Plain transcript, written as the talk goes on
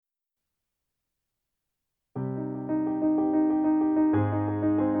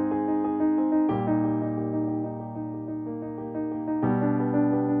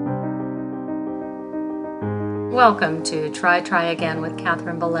Welcome to Try Again with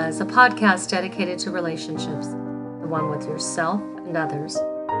Catherine Velez, a podcast dedicated to relationships, the one with yourself and others.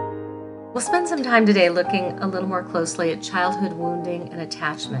 We'll spend some time today looking a little more closely at childhood wounding and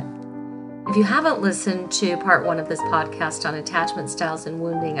attachment. If you haven't listened to part one of this podcast on attachment styles and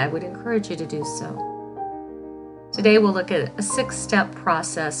wounding, I would encourage you to do so. Today we'll look at a 6-step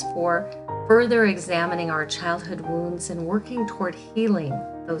process for further examining our childhood wounds and working toward healing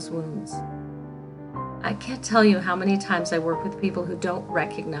those wounds. I can't tell you how many times I work with people who don't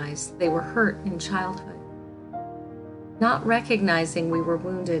recognize they were hurt in childhood. Not recognizing we were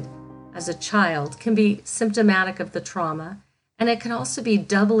wounded as a child can be symptomatic of the trauma, and it can also be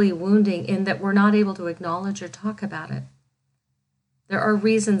doubly wounding in that we're not able to acknowledge or talk about it. There are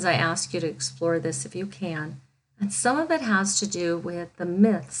reasons I ask you to explore this if you can, and some of it has to do with the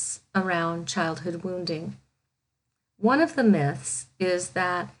myths around childhood wounding. One of the myths is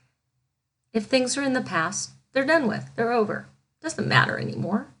that if things are in the past, they're done with, they're over. It doesn't matter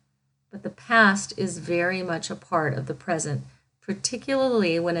anymore. But the past is very much a part of the present,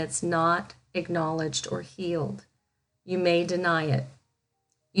 particularly when it's not acknowledged or healed. You may deny it.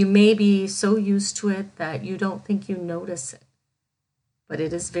 You may be so used to it that you don't think you notice it, but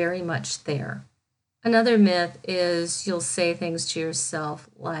it is very much there. Another myth is you'll say things to yourself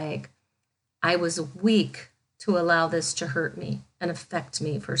like, I was weak to allow this to hurt me and affect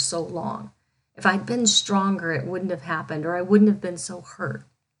me for so long. If I'd been stronger, it wouldn't have happened, or I wouldn't have been so hurt.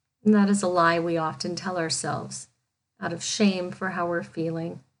 And that is a lie we often tell ourselves, out of shame for how we're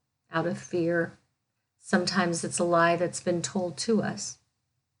feeling, out of fear. Sometimes it's a lie that's been told to us.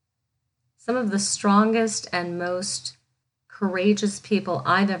 Some of the strongest and most courageous people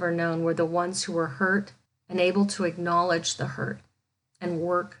I've ever known were the ones who were hurt and able to acknowledge the hurt and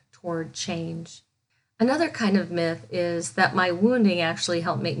work toward change. Another kind of myth is that my wounding actually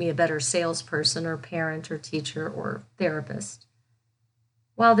helped make me a better salesperson or parent or teacher or therapist.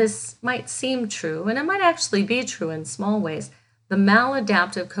 While this might seem true, and it might actually be true in small ways, the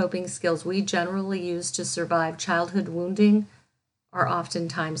maladaptive coping skills we generally use to survive childhood wounding are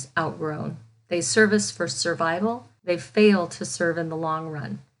oftentimes outgrown. They serve us for survival. They fail to serve in the long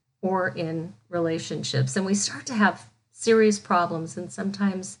run or in relationships. And we start to have serious problems and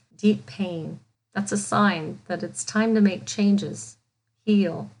sometimes deep pain. That's a sign that it's time to make changes,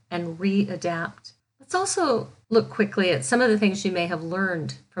 heal, and readapt. Let's also look quickly at some of the things you may have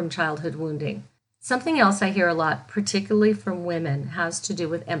learned from childhood wounding. Something else I hear a lot, particularly from women, has to do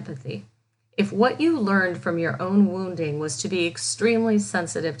with empathy. If what you learned from your own wounding was to be extremely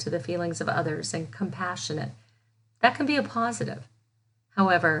sensitive to the feelings of others and compassionate, that can be a positive.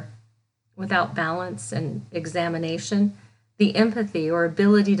 However, without balance and examination, the empathy or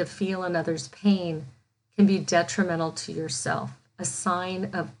ability to feel another's pain can be detrimental to yourself, a sign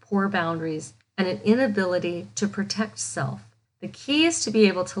of poor boundaries and an inability to protect self. The key is to be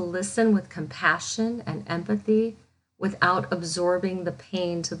able to listen with compassion and empathy without absorbing the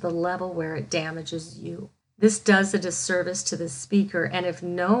pain to the level where it damages you. This does a disservice to the speaker, and if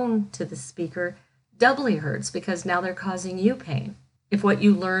known to the speaker, doubly hurts because now they're causing you pain. If what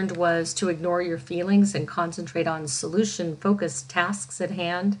you learned was to ignore your feelings and concentrate on solution-focused tasks at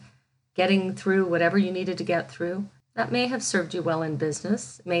hand, getting through whatever you needed to get through, that may have served you well in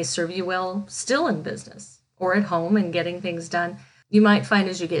business. It may serve you well still in business or at home and getting things done. You might find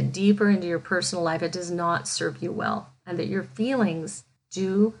as you get deeper into your personal life, it does not serve you well, and that your feelings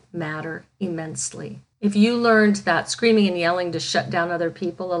do matter immensely. If you learned that screaming and yelling to shut down other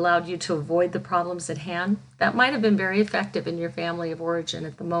people allowed you to avoid the problems at hand, that might have been very effective in your family of origin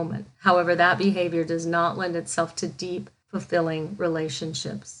at the moment. However, that behavior does not lend itself to deep, fulfilling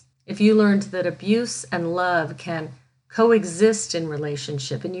relationships. If you learned that abuse and love can coexist in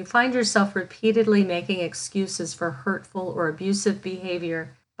relationship, and you find yourself repeatedly making excuses for hurtful or abusive behavior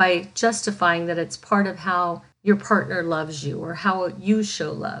by justifying that it's part of how your partner loves you or how you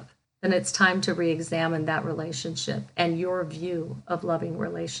show love, then it's time to re-examine that relationship and your view of loving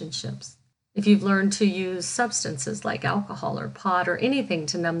relationships. If you've learned to use substances like alcohol or pot or anything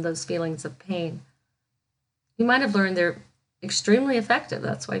to numb those feelings of pain, you might have learned they're extremely effective.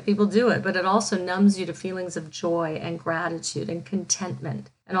 That's why people do it. But it also numbs you to feelings of joy and gratitude and contentment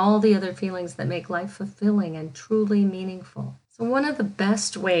and all the other feelings that make life fulfilling and truly meaningful. So one of the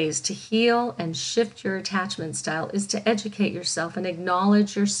best ways to heal and shift your attachment style is to educate yourself and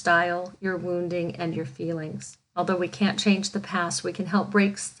acknowledge your style, your wounding, and your feelings. Although we can't change the past, we can help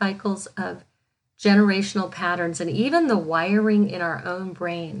break cycles of generational patterns and even the wiring in our own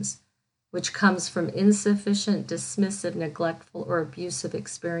brains, which comes from insufficient, dismissive, neglectful, or abusive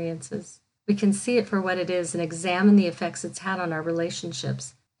experiences. We can see it for what it is and examine the effects it's had on our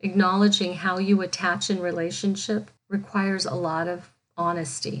relationships. Acknowledging how you attach in relationship requires a lot of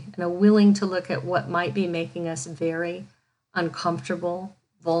honesty and a willing to look at what might be making us very uncomfortable,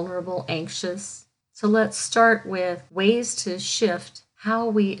 vulnerable, anxious. So let's start with ways to shift how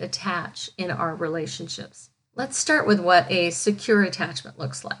we attach in our relationships. Let's start with what a secure attachment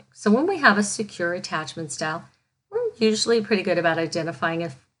looks like. So when we have a secure attachment style, we're usually pretty good about identifying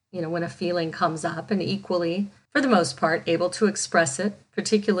if, when a feeling comes up, and equally, for the most part, able to express it,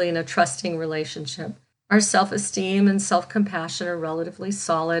 particularly in a trusting relationship. Our self-esteem and self-compassion are relatively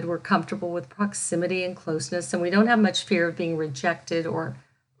solid. We're comfortable with proximity and closeness, and we don't have much fear of being rejected or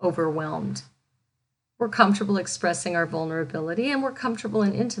overwhelmed. We're comfortable expressing our vulnerability, and we're comfortable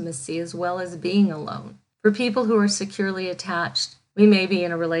in intimacy as well as being alone. For people who are securely attached, we may be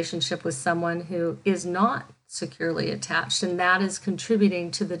in a relationship with someone who is not securely attached, and that is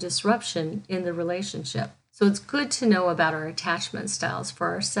contributing to the disruption in the relationship. So it's good to know about our attachment styles for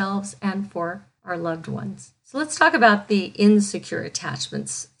ourselves and for our loved ones. So let's talk about the insecure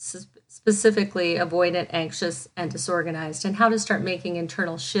attachments, specifically avoidant, anxious, and disorganized, and how to start making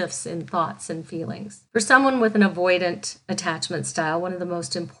internal shifts in thoughts and feelings. For someone with an avoidant attachment style, one of the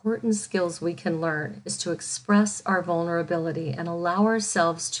most important skills we can learn is to express our vulnerability and allow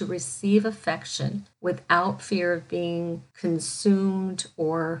ourselves to receive affection without fear of being consumed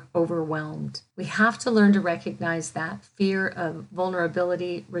or overwhelmed. We have to learn to recognize that fear of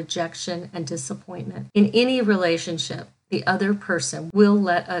vulnerability, rejection, and disappointment. In any relationship, the other person will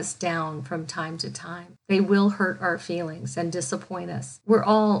let us down from time to time. They will hurt our feelings and disappoint us. We're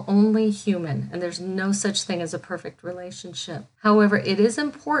all only human, and there's no such thing as a perfect relationship. However, it is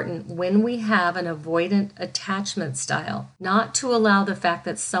important when we have an avoidant attachment style not to allow the fact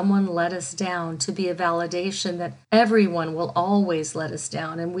that someone let us down to be a validation that everyone will always let us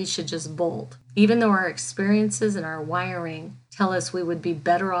down and we should just bolt. Even though our experiences and our wiring tell us we would be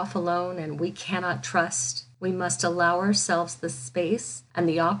better off alone and we cannot trust, we must allow ourselves the space and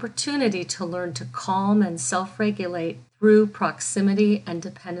the opportunity to learn to calm and self-regulate through proximity and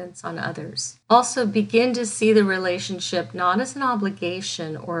dependence on others. Also, begin to see the relationship not as an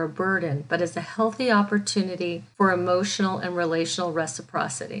obligation or a burden, but as a healthy opportunity for emotional and relational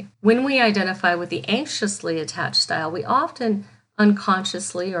reciprocity. When we identify with the anxiously attached style, we often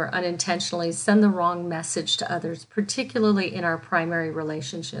unconsciously or unintentionally send the wrong message to others, particularly in our primary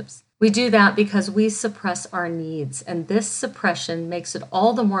relationships. We do that because we suppress our needs, and this suppression makes it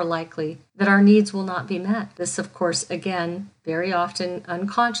all the more likely that our needs will not be met. This, of course, again, very often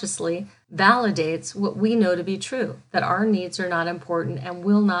unconsciously validates what we know to be true, that our needs are not important and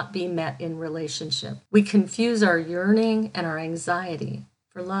will not be met in relationship. We confuse our yearning and our anxiety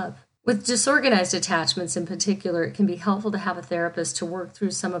for love. With disorganized attachments in particular, it can be helpful to have a therapist to work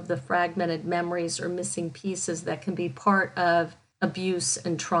through some of the fragmented memories or missing pieces that can be part of abuse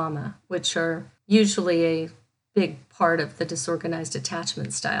and trauma, which are usually a big part of the disorganized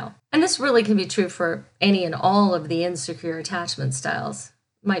attachment style. And this really can be true for any and all of the insecure attachment styles.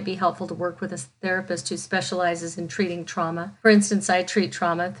 It might be helpful to work with a therapist who specializes in treating trauma. For instance, I treat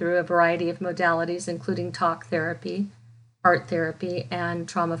trauma through a variety of modalities, including talk therapy, art therapy, and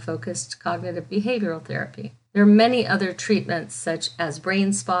trauma-focused cognitive behavioral therapy. There are many other treatments such as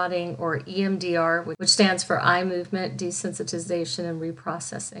brain spotting or EMDR, which stands for eye movement desensitization and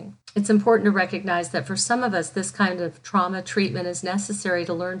reprocessing. It's important to recognize that for some of us, this kind of trauma treatment is necessary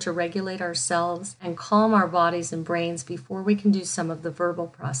to learn to regulate ourselves and calm our bodies and brains before we can do some of the verbal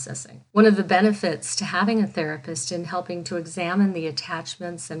processing. One of the benefits to having a therapist in helping to examine the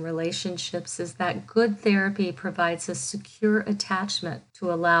attachments and relationships is that good therapy provides a secure attachment to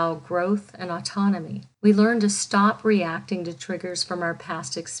allow growth and autonomy. We learn to stop reacting to triggers from our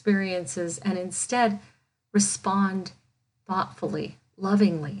past experiences and instead respond thoughtfully,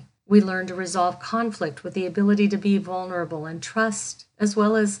 lovingly. We learn to resolve conflict with the ability to be vulnerable and trust, as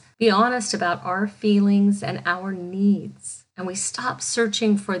well as be honest about our feelings and our needs. And we stop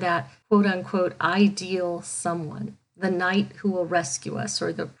searching for that quote-unquote ideal someone, the knight who will rescue us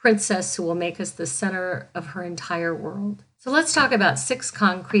or the princess who will make us the center of her entire world. So let's talk about 6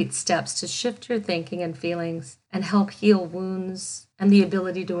 concrete steps to shift your thinking and feelings and help heal wounds and the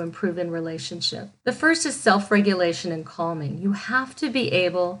ability to improve in relationship. The first is self-regulation and calming. You have to be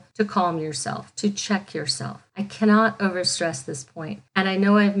able to calm yourself, to check yourself. I cannot overstress this point, and I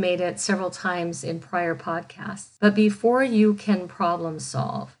know I've made it several times in prior podcasts, but before you can problem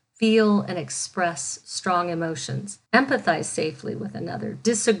solve, feel and express strong emotions, empathize safely with another,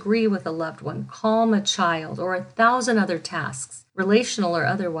 disagree with a loved one, calm a child, or 1,000 other tasks, relational or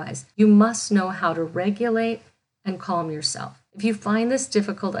otherwise, you must know how to regulate and calm yourself. If you find this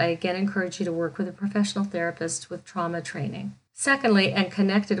difficult, I again encourage you to work with a professional therapist with trauma training. Secondly, and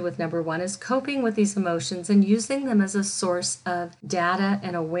connected with number one, is coping with these emotions and using them as a source of data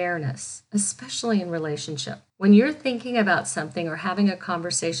and awareness, especially in relationship. When you're thinking about something or having a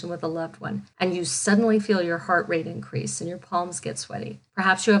conversation with a loved one and you suddenly feel your heart rate increase and your palms get sweaty,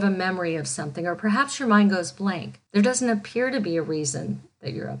 perhaps you have a memory of something, or perhaps your mind goes blank, there doesn't appear to be a reason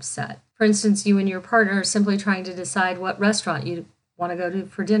that you're upset. For instance, you and your partner are simply trying to decide what restaurant you want to go to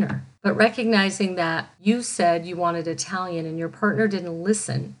for dinner. But recognizing that you said you wanted Italian and your partner didn't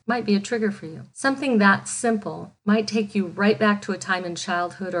listen might be a trigger for you. Something that simple might take you right back to a time in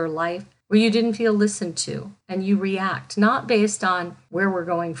childhood or life where you didn't feel listened to, and you react, not based on where we're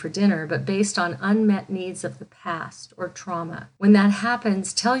going for dinner, but based on unmet needs of the past or trauma. When that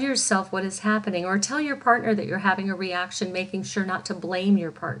happens, tell yourself what is happening, or tell your partner that you're having a reaction, making sure not to blame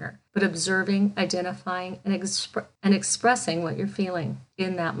your partner, but observing, identifying, and expressing what you're feeling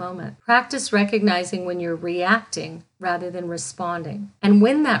in that moment. Practice recognizing when you're reacting rather than responding, and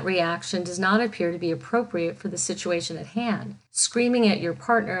when that reaction does not appear to be appropriate for the situation at hand. Screaming at your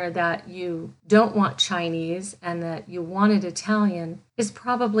partner that you don't want Chinese and that you wanted Italian is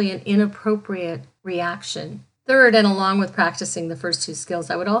probably an inappropriate reaction. Third, and along with practicing the first two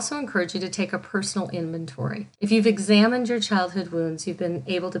skills, I would also encourage you to take a personal inventory. If you've examined your childhood wounds, you've been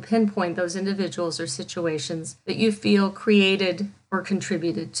able to pinpoint those individuals or situations that you feel created or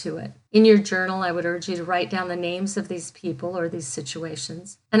contributed to it. In your journal, I would urge you to write down the names of these people or these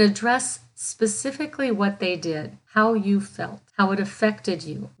situations and address specifically what they did, how you felt, how it affected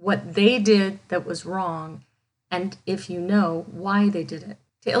you, what they did that was wrong, and if you know, why they did it.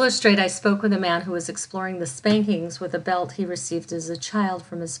 To illustrate, I spoke with a man who was exploring the spankings with a belt he received as a child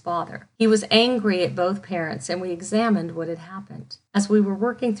from his father. He was angry at both parents, and we examined what had happened. As we were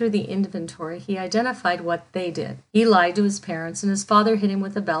working through the inventory, he identified what they did. He lied to his parents, and his father hit him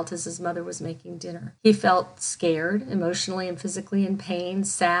with a belt as his mother was making dinner. He felt scared, emotionally and physically in pain,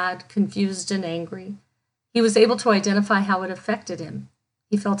 sad, confused, and angry. He was able to identify how it affected him.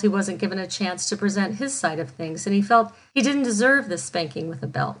 He felt he wasn't given a chance to present his side of things, and he felt he didn't deserve this spanking with a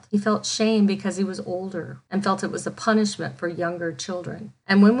belt. He felt shame because he was older and felt it was a punishment for younger children.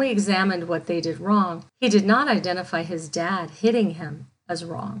 And when we examined what they did wrong, he did not identify his dad hitting him as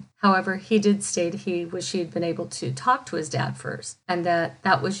wrong. However, he did state he wished he had been able to talk to his dad first, and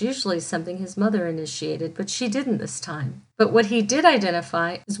that was usually something his mother initiated, but she didn't this time. But what he did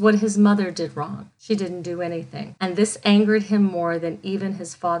identify is what his mother did wrong. She didn't do anything. And this angered him more than even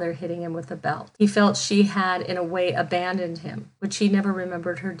his father hitting him with a belt. He felt she had, in a way, abandoned him, which he never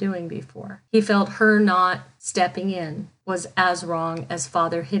remembered her doing before. He felt her not stepping in was as wrong as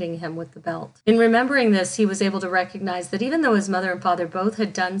father hitting him with the belt. In remembering this, he was able to recognize that even though his mother and father both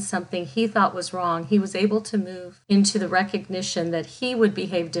had done something he thought was wrong, he was able to move into the recognition that he would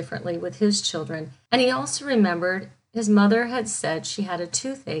behave differently with his children. And he also remembered his mother had said she had a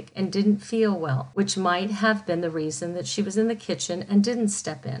toothache and didn't feel well, which might have been the reason that she was in the kitchen and didn't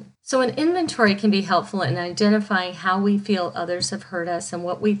step in. So an inventory can be helpful in identifying how we feel others have hurt us and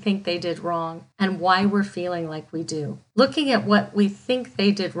what we think they did wrong and why we're feeling like we do. Looking at what we think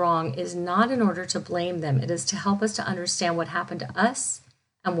they did wrong is not in order to blame them. It is to help us to understand what happened to us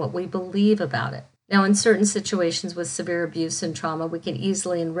and what we believe about it. Now, in certain situations with severe abuse and trauma, we can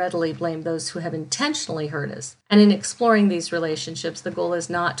easily and readily blame those who have intentionally hurt us. And in exploring these relationships, the goal is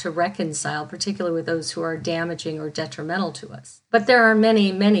not to reconcile, particularly with those who are damaging or detrimental to us. But there are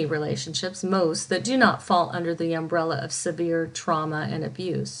many, many relationships, most, that do not fall under the umbrella of severe trauma and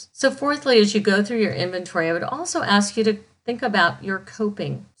abuse. So fourthly, as you go through your inventory, I would also ask you to think about your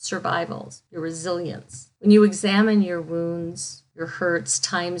coping, survivals, your resilience. When you examine your wounds, your hurts,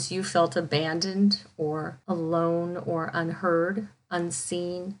 times you felt abandoned or alone or unheard,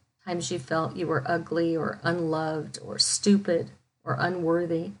 unseen, times you felt you were ugly or unloved or stupid or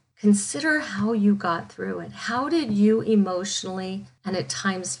unworthy. Consider how you got through it. How did you emotionally and at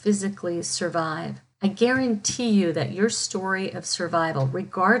times physically survive? I guarantee you that your story of survival,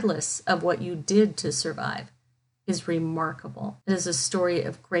 regardless of what you did to survive, is remarkable. It is a story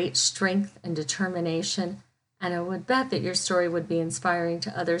of great strength and determination, and I would bet that your story would be inspiring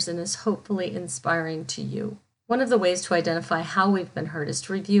to others and is hopefully inspiring to you. One of the ways to identify how we've been hurt is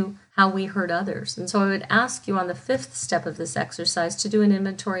to review how we hurt others. And so I would ask you on the fifth step of this exercise to do an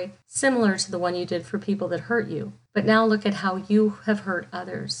inventory similar to the one you did for people that hurt you. But now look at how you have hurt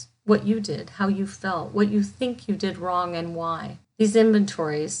others, what you did, how you felt, what you think you did wrong and why. These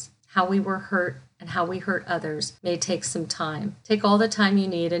inventories, how we were hurt and how we hurt others, may take some time. Take all the time you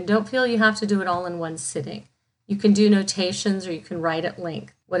need and don't feel you have to do it all in one sitting. You can do notations or you can write at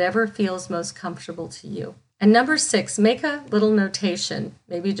length, whatever feels most comfortable to you. And number 6, make a little notation,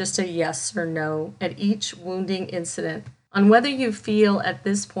 maybe just a yes or no, at each wounding incident on whether you feel at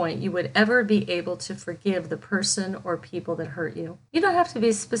this point you would ever be able to forgive the person or people that hurt you. You don't have to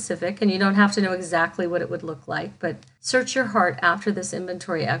be specific and you don't have to know exactly what it would look like, but search your heart after this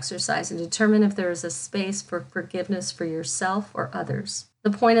inventory exercise and determine if there is a space for forgiveness for yourself or others. The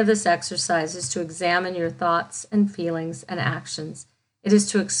point of this exercise is to examine your thoughts and feelings and actions. It is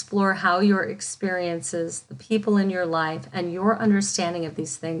to explore how your experiences, the people in your life, and your understanding of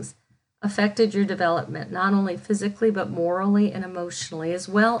these things affected your development, not only physically, but morally and emotionally, as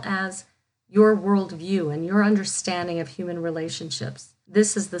well as your worldview and your understanding of human relationships.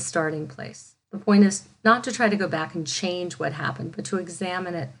 This is the starting place. The point is not to try to go back and change what happened, but to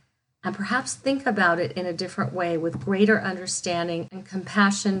examine it and perhaps think about it in a different way with greater understanding and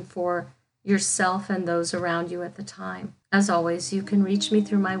compassion for yourself and those around you at the time. As always, you can reach me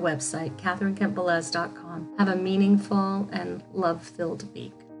through my website, katherinekempbelez.com. Have a meaningful and love-filled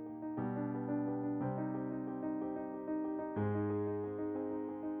week.